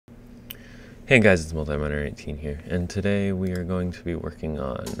Hey guys, it's Multiminer18 here, and today we are going to be working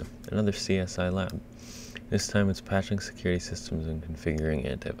on another CSI lab. This time it's patching security systems and configuring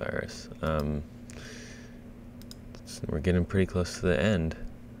antivirus. So we're getting pretty close to the end.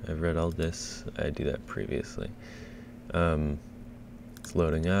 I've read all this, I do that previously. It's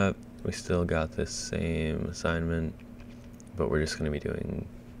loading up, we still got this same assignment, but we're just going to be doing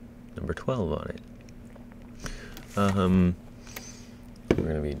number 12 on it.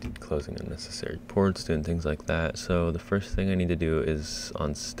 We're going to be closing unnecessary ports, doing things like that. So the first thing I need to do is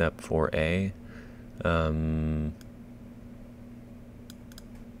on step 4A. And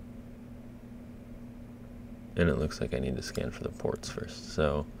it looks like I need to scan for the ports first.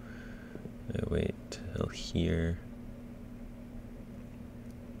 So I wait till here.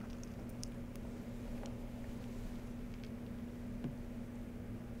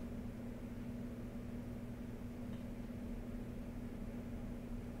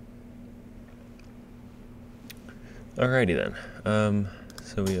 Alrighty then.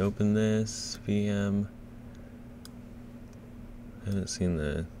 So we open this VM. I haven't seen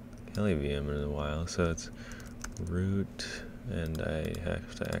the Kali VM in a while, so it's root, and I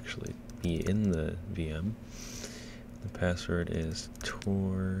have to actually be in the VM. The password is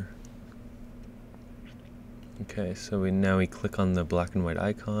Tor. Okay, so now we click on the black and white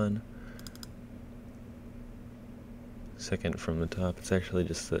icon. Second from the top, it's actually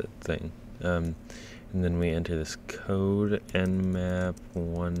just the thing. And then we enter this code, nmap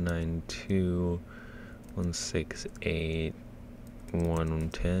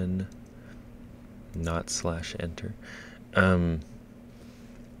 192.168.110, not /enter. And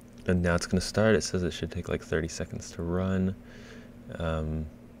now it's going to start. It says it should take like 30 seconds to run.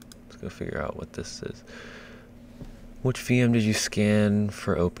 Let's go figure out what this is. Which VM did you scan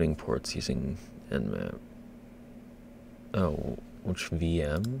for opening ports using nmap? Oh, which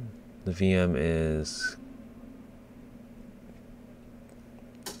VM? The VM is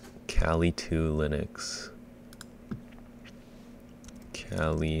Kali 2 Linux.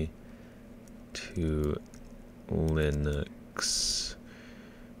 Kali 2 Linux.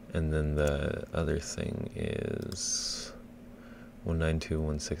 And then the other thing is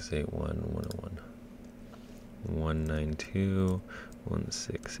 192.168.1.101.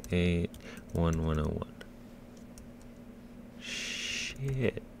 192.168.1.101.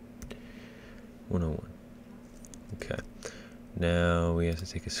 Shit. 101. Okay. Now we have to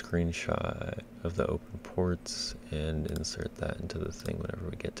take a screenshot of the open ports and insert that into the thing whenever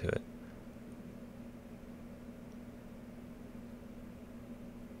we get to it.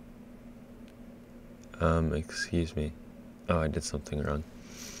 Excuse me. Oh, I did something wrong.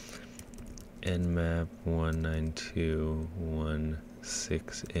 nmap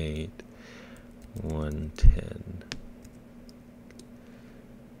 192.168.110.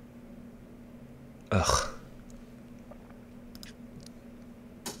 Ugh.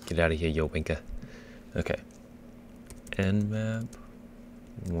 Get out of here, yo winker. Okay. nmap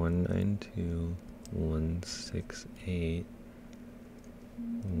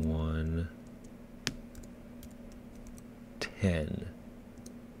 192.168.110.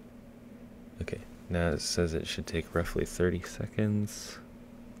 Okay, now it says it should take roughly 30 seconds.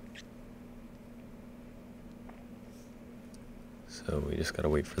 So we just gotta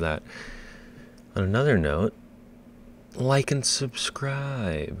wait for that. On another note, like and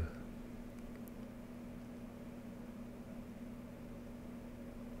subscribe.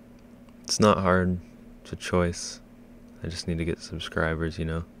 It's not hard, it's a choice. I just need to get subscribers, you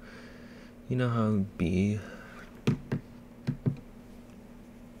know. You know how it be.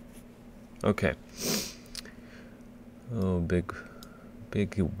 Okay. Oh, big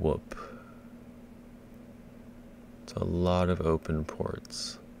whoop. It's a lot of open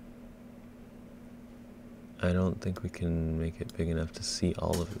ports. I don't think we can make it big enough to see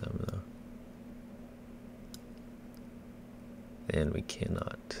all of them, though. And we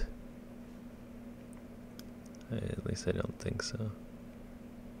cannot. At least I don't think so.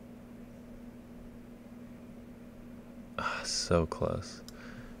 Ah, so close.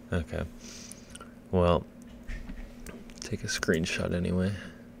 Okay. Well, take a screenshot anyway.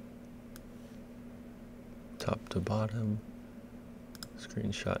 Top to bottom.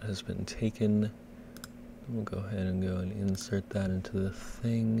 Screenshot has been taken. We'll go ahead and go and insert that into the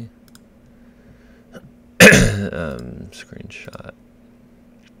thing. Screenshot.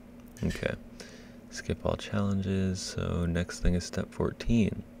 Okay. Skip all challenges. So next thing is step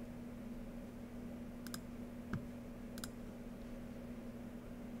 14.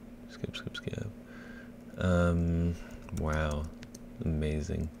 Skip. Wow.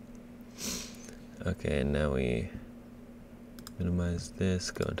 Amazing. Okay, now we minimize this,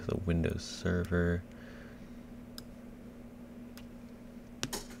 go into the Windows server.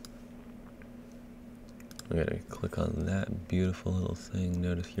 I'm gonna click on that beautiful little thing.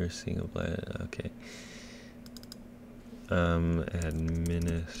 Notice you're seeing a blind. Okay.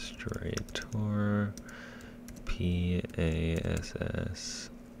 Administrator PASS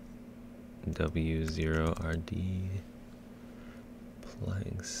W0RD.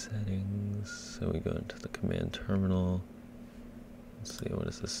 Applying settings. So we go into the command terminal. Let's see, what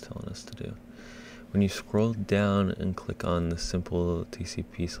is this telling us to do? When you scroll down and click on the simple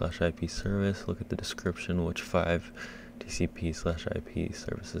TCP/IP service, look at the description. Which 5 TCP/IP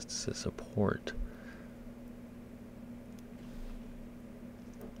services does it support?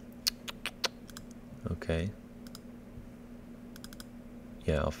 Okay.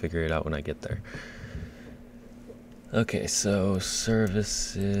 Yeah, I'll figure it out when I get there. Okay, so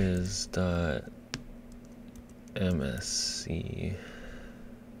services.msc.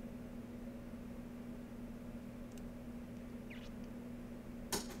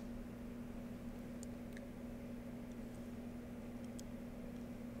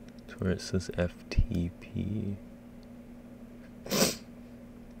 Where it says FTP.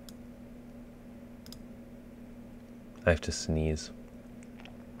 I have to sneeze.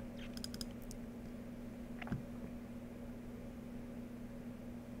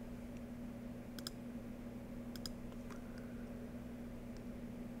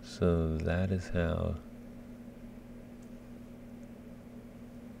 So that is how.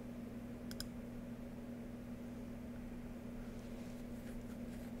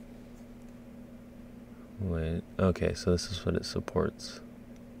 Wait, okay, so this is what it supports,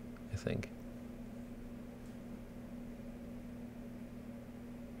 I think.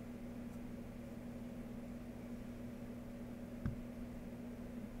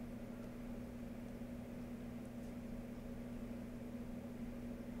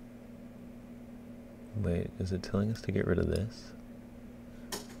 Wait, is it telling us to get rid of this?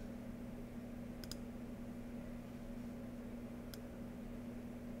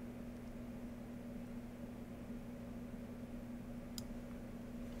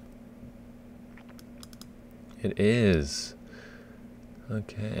 It is.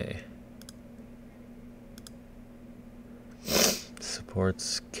 Okay.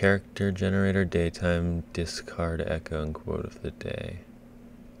 Supports character generator, daytime, discard, echo, and quote of the day.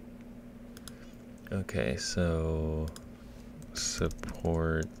 Okay, so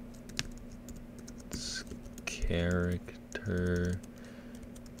supports character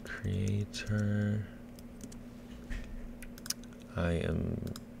creator. I am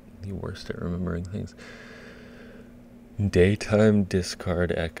the worst at remembering things. Daytime,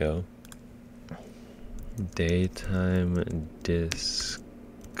 discard, echo. Daytime, discard,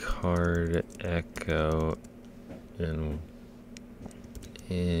 echo, and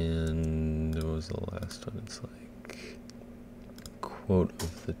what was the last one? It's like quote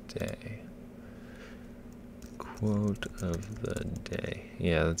of the day. Quote of the day.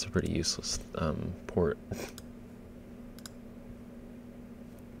 Yeah, that's a pretty useless port.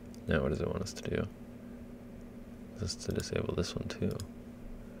 Now what does it want us to do? Just to disable this one too.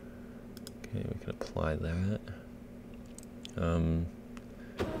 Okay, we can apply that.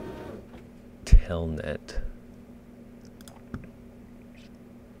 Telnet.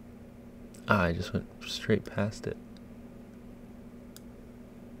 I just went straight past it.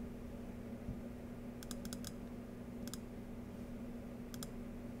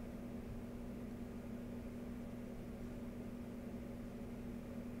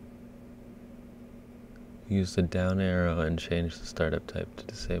 Use the down arrow and change the startup type to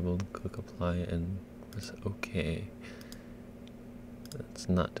disabled. Click apply and press OK. That's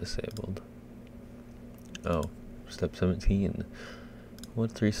not disabled. Oh, step 17.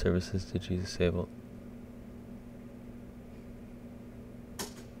 What 3 services did you disable?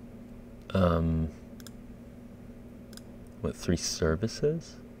 What 3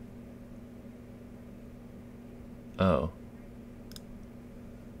 services? Oh.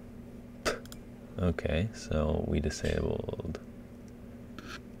 Okay, so we disabled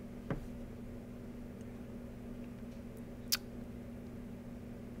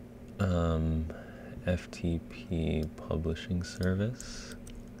FTP publishing service.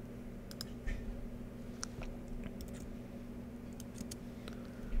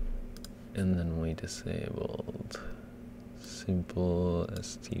 And then we disabled simple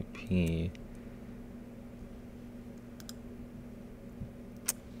STP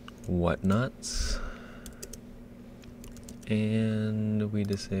whatnots. And we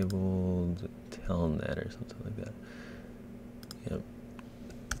disabled Telnet or something like that. Yep.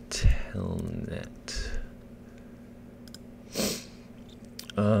 Telnet.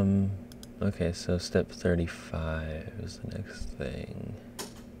 Okay, so step 35 is the next thing.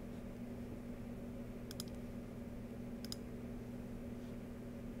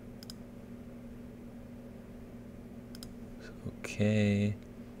 Okay.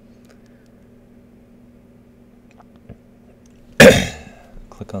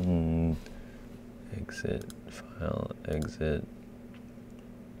 Click on exit, file, exit.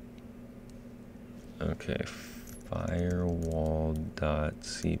 Okay,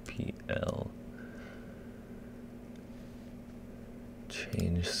 firewall.cpl.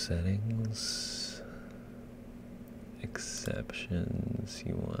 Change settings. Exceptions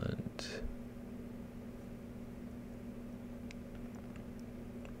you want.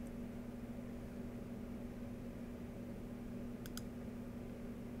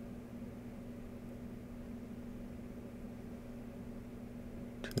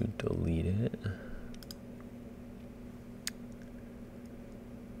 To delete it.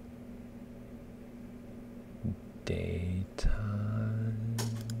 Daytime.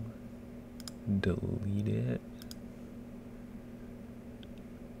 Delete it.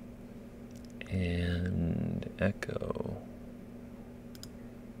 And echo.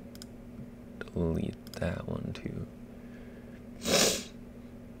 Delete that one too.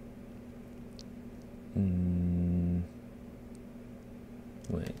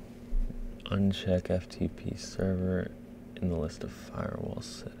 Wait. Uncheck FTP server in the list of firewall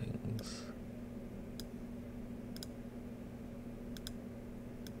settings.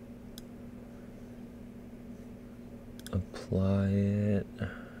 Apply it.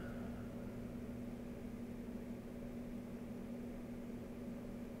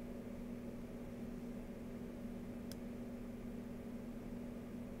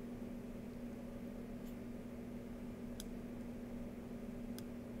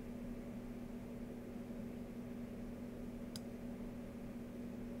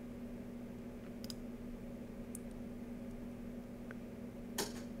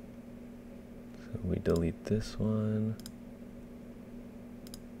 So we delete this one.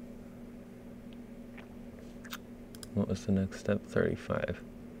 What was the next step? 35.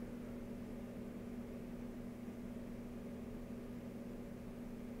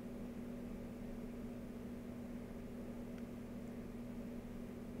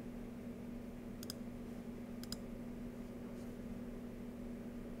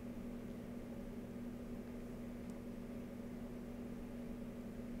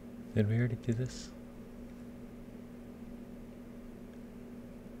 Did we already do this?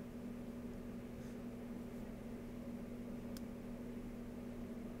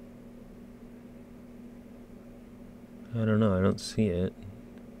 I don't know, I don't see it.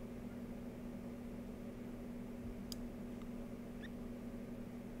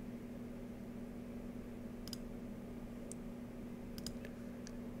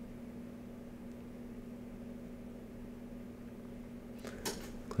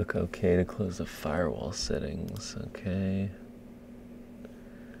 Click OK to close the firewall settings. Okay.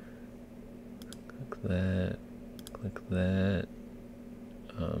 Click that. Click that.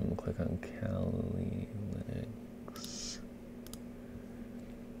 Click on Kali Linux.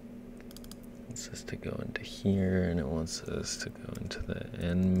 It wants us to go into here, and it wants us to go into the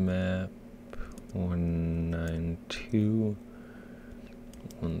nmap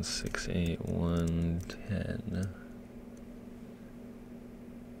 192.168.110.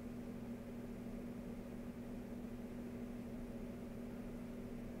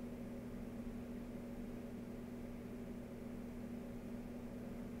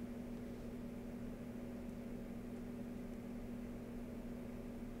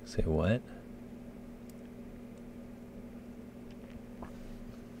 Say what? I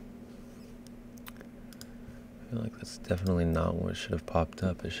feel like that's definitely not what should have popped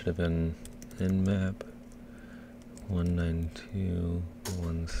up. It should have been nmap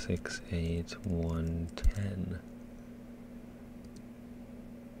 192.168.110.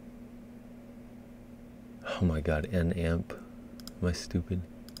 Oh my god, namp. Am I stupid?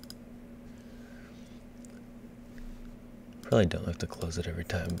 Probably don't have to close it every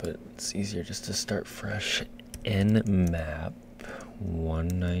time, but it's easier just to start fresh. nmap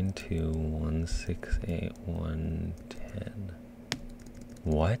 192.168.110.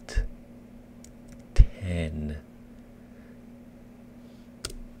 What? 10.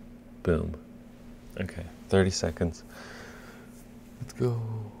 Boom. Okay, 30 seconds. Let's go.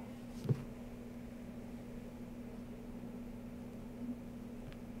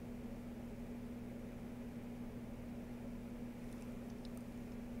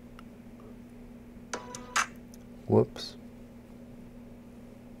 Whoops.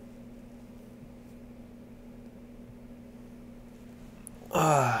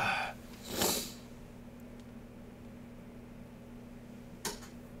 Ah.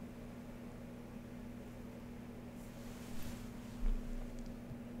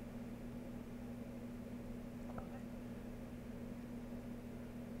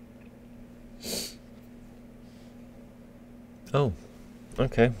 Oh,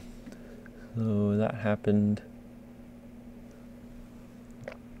 okay. So that happened.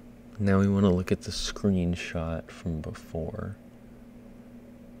 Now we want to look at the screenshot from before.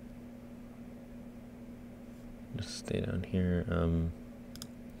 Just stay down here. Open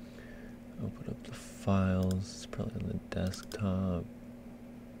up the files. It's probably on the desktop.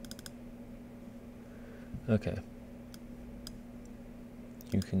 Okay.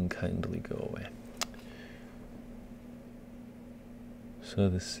 You can kindly go away. So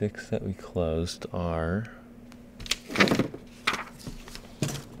the 6 that we closed are... I'm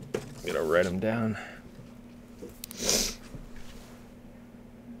gonna write them down.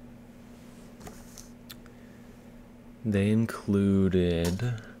 They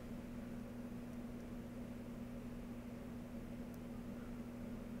included...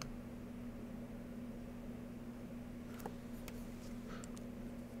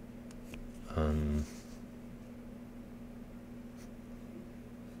 Um...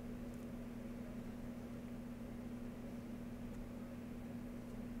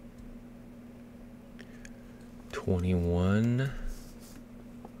 21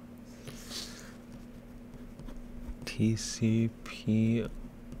 TCP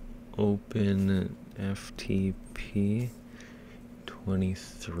open FTP,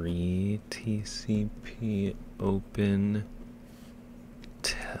 23 TCP open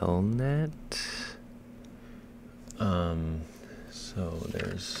telnet. So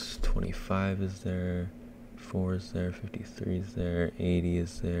there's 25 is there, 4 is there, 53 is there, 80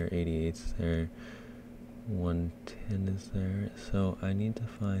 is there, 88 is there, 110 is there. So I need to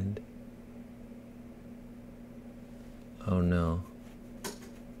find... Oh no.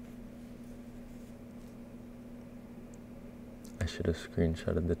 I should have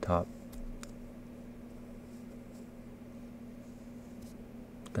screenshotted the top.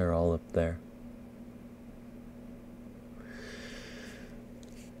 They're all up there.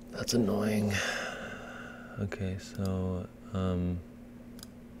 That's annoying. Okay, so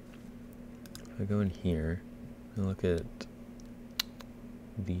if I go in here and look at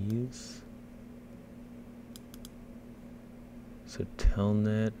these, so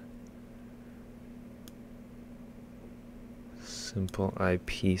telnet, simple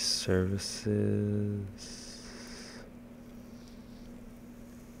IP services,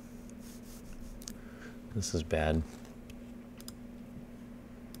 this is bad.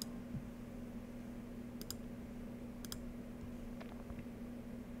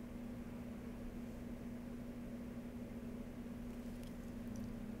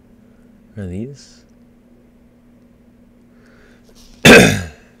 Are these?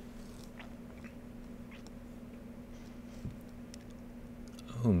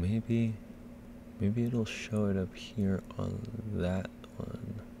 Oh, maybe it'll show it up here on that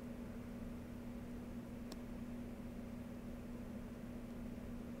one.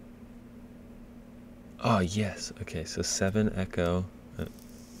 Oh, yes. Okay, so 7 echo,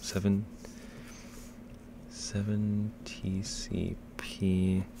 7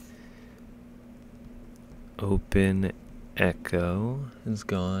 TCP open echo is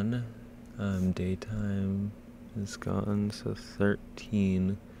gone. Daytime is gone, so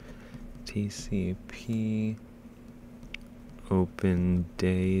 13 TCP open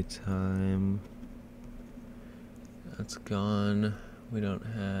daytime, that's gone. We don't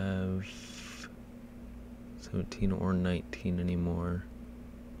have 17 or 19 anymore.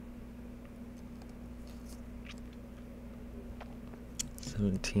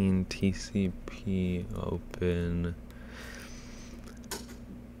 TCP open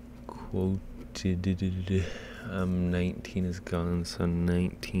quoted 19 is gone, so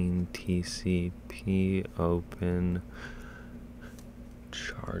 19 TCP open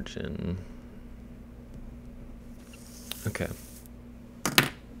charging. Okay.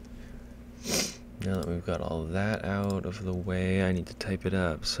 Now that we've got all that out of the way, I need to type it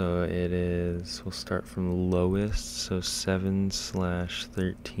up. So it is, we'll start from lowest, so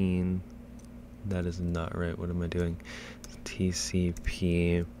 7/13. That is not right. What am I doing?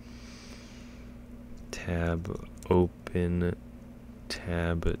 TCP tab open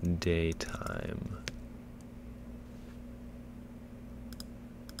tab daytime.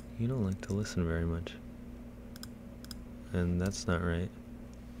 You don't like to listen very much. And that's not right.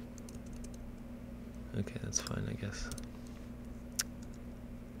 Okay, that's fine, I guess.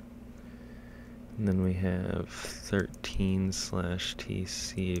 And then we have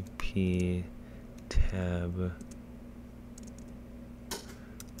 13/TCP tab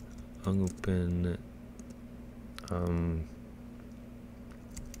open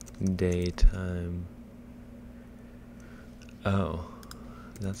daytime. Oh,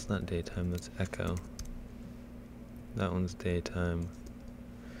 that's not daytime, that's echo. That one's daytime.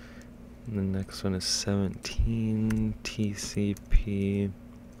 And the next one is 17 TCP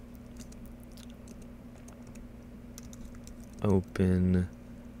open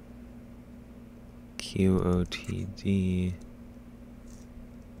QOTD.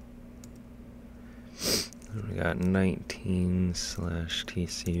 And we got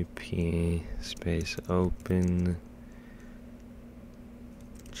 19/TCP space open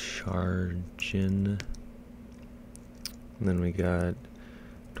chargin. And then we got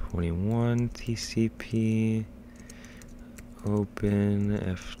 21 TCP open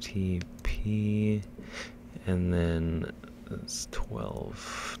FTP, and then that's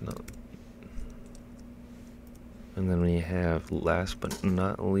 12. No. And then we have, last but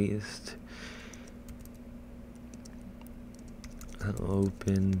not least,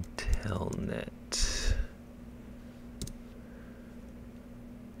 open telnet.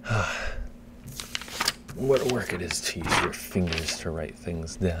 What a work it is to use your fingers to write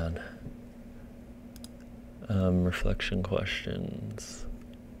things down. Reflection questions.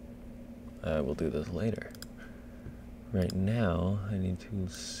 I will do this later. Right now, I need to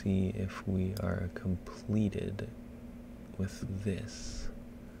see if we are completed with this.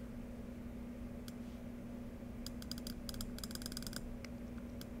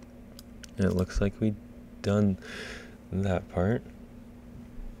 And it looks like we've done that part.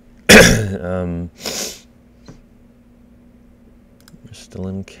 We're still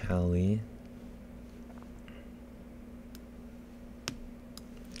in Cali.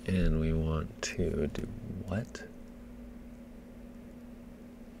 And we want to do what?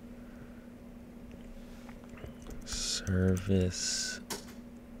 Service.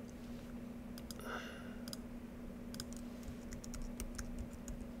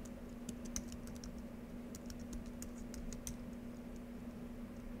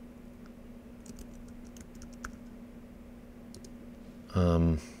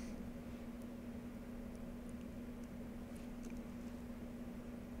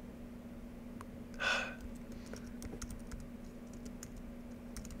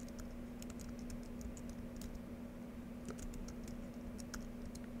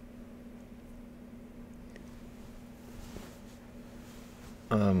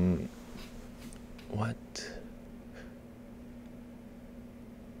 What?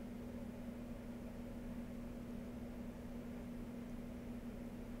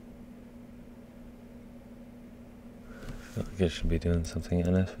 I feel like I should be doing something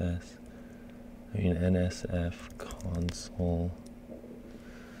NSF. NSF console.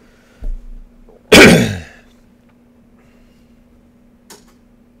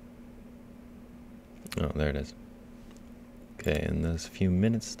 Oh, there it is. Okay, in those few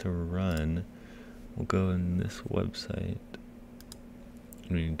minutes to run, we'll go in this website.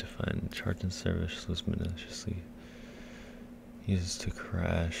 We need to find charge and service was maliciously used to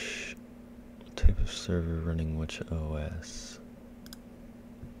crash. What type of server running which OS?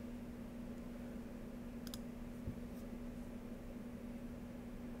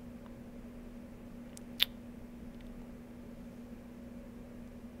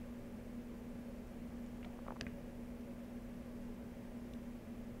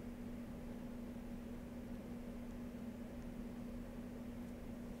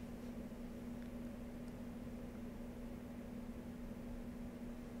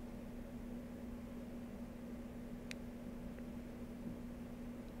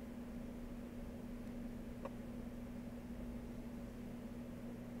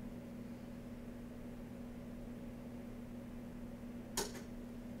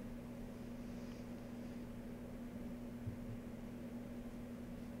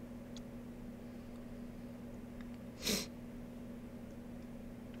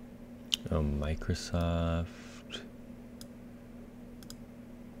 Oh, Microsoft.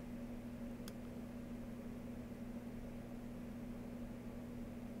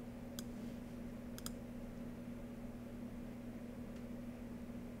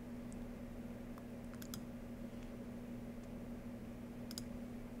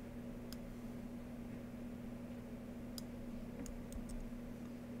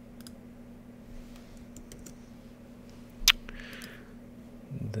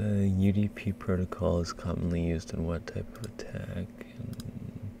 The UDP protocol is commonly used in what type of attack?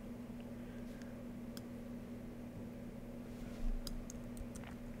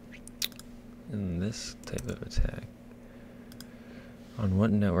 in this type of attack. On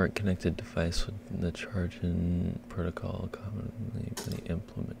what network connected device would the charge-in protocol commonly be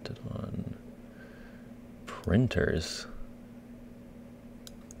implemented on? Printers.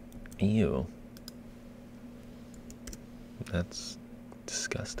 Ew. That's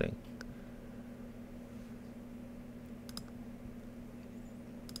disgusting.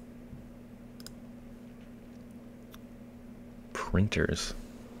 Printers.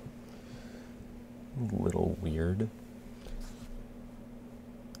 A little weird.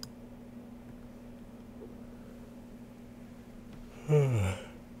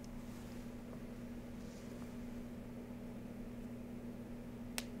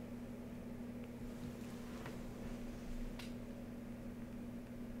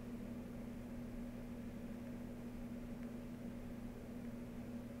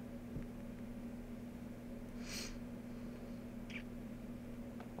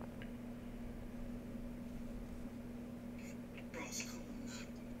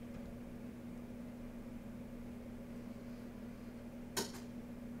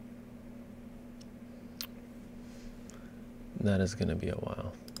 That is going to be a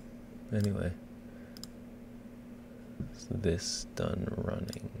while. Anyway, is this done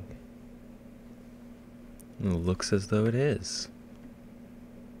running? It looks as though it is.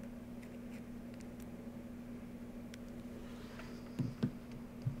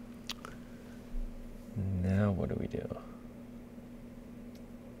 Now what do we do?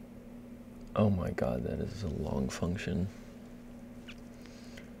 Oh my god, that is a long function.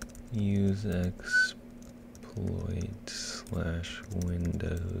 Use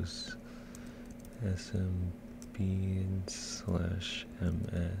exploit/Windows SMB/MS.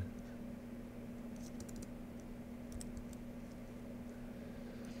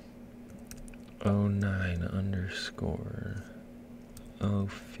 '09_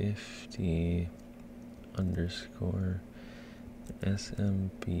 050 _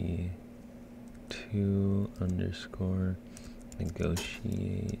 SMB2 _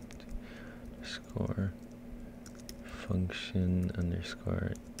 negotiate _ function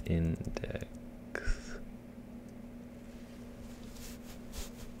 _ index.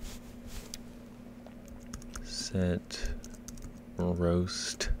 Set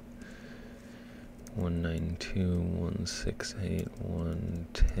roast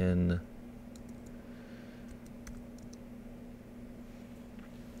 192.168.110.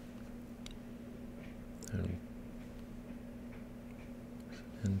 And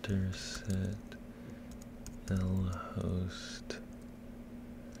enter set lhost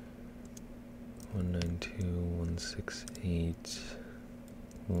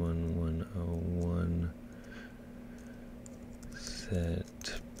 192.168.1.101.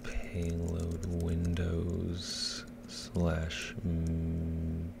 Set payload windows /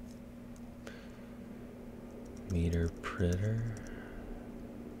 meter printer.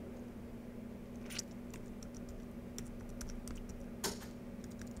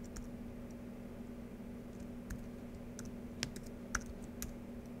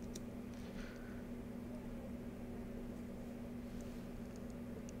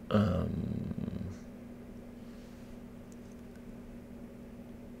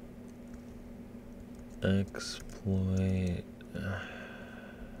 Exploit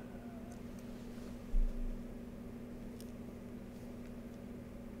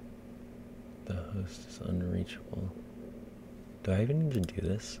the host is unreachable. Do I even need to do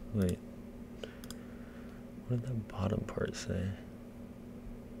this? Wait. What did that bottom part say?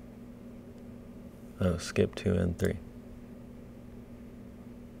 Oh, skip 2 and 3.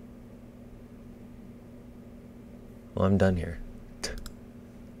 Well, I'm done here.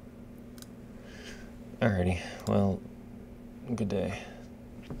 Alrighty, well, good day.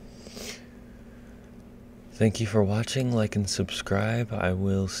 Thank you for watching, like and subscribe. I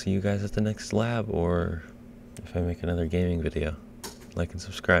will see you guys at the next lab, or if I make another gaming video. Like and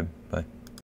subscribe. Bye.